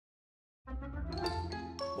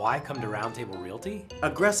Why come to Round Table Realty?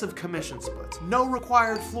 Aggressive commission splits, no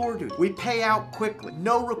required floor duty, we pay out quickly,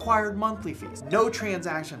 no required monthly fees, no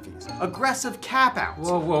transaction fees, aggressive cap outs.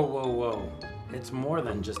 Whoa, whoa, whoa, whoa. It's more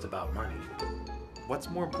than just about money. What's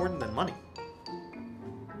more important than money?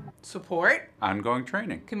 Support. Ongoing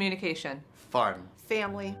training. Communication. Fun.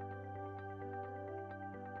 Family.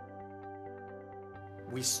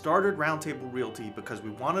 We started Round Table Realty because we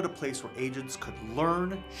wanted a place where agents could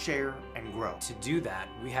learn, share, and grow. To do that,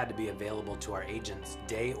 we had to be available to our agents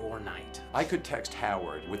day or night. I could text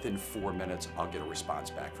Howard. Within 4 minutes, I'll get a response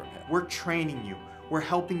back from him. We're training you. We're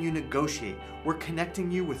helping you negotiate. We're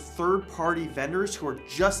connecting you with third-party vendors who are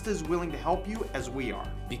just as willing to help you as we are.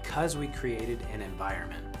 Because we created an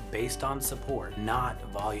environment based on support, not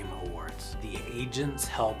volume awards. The agents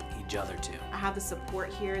help each other too. I have the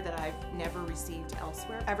support here that I've never received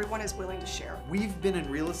elsewhere. Everyone is willing to share. We've been in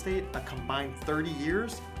real estate a combined 30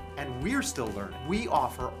 years, and we're still learning. We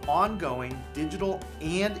offer ongoing digital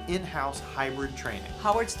and in-house hybrid training.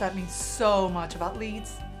 Howard's taught me so much about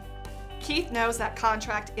leads. Keith knows that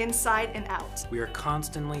contract inside and out. We are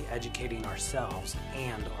constantly educating ourselves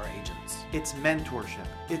and our agents. It's mentorship,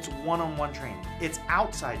 it's one-on-one training, it's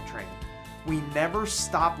outside training. We never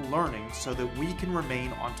stop learning so that we can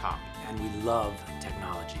remain on top. And we love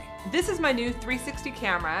technology. This is my new 360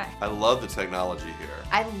 camera. I love the technology here.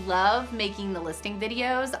 I love making the listing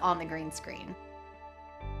videos on the green screen.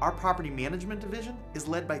 Our property management division is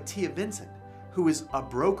led by Tia Vincent, who is a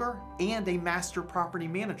broker and a master property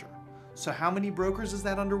manager. So how many brokers is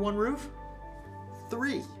that under one roof?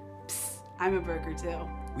 3. Psst, I'm a broker too.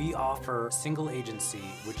 We offer single agency,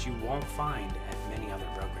 which you won't find at many other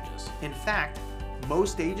brokerages. In fact,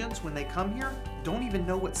 most agents, when they come here, don't even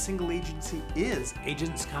know what single agency is.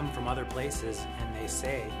 Agents come from other places and they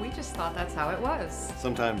say, We just thought that's how it was.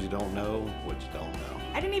 Sometimes you don't know what you don't know.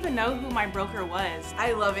 I didn't even know who my broker was.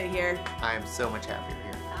 I love it here. I am so much happier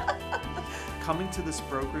here. Coming to this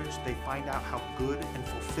brokerage, they find out how good and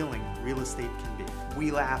fulfilling real estate can be.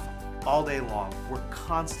 We laugh all day long. We're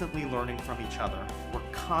constantly learning from each other. We're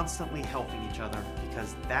constantly helping each other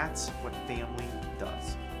because that's what family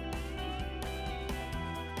does.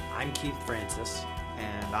 I'm Keith Francis.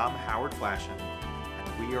 And I'm Howard Flashen,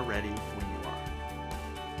 and we are ready when you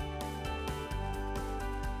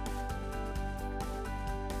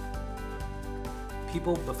are.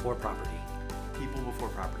 People before property. People before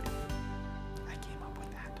property.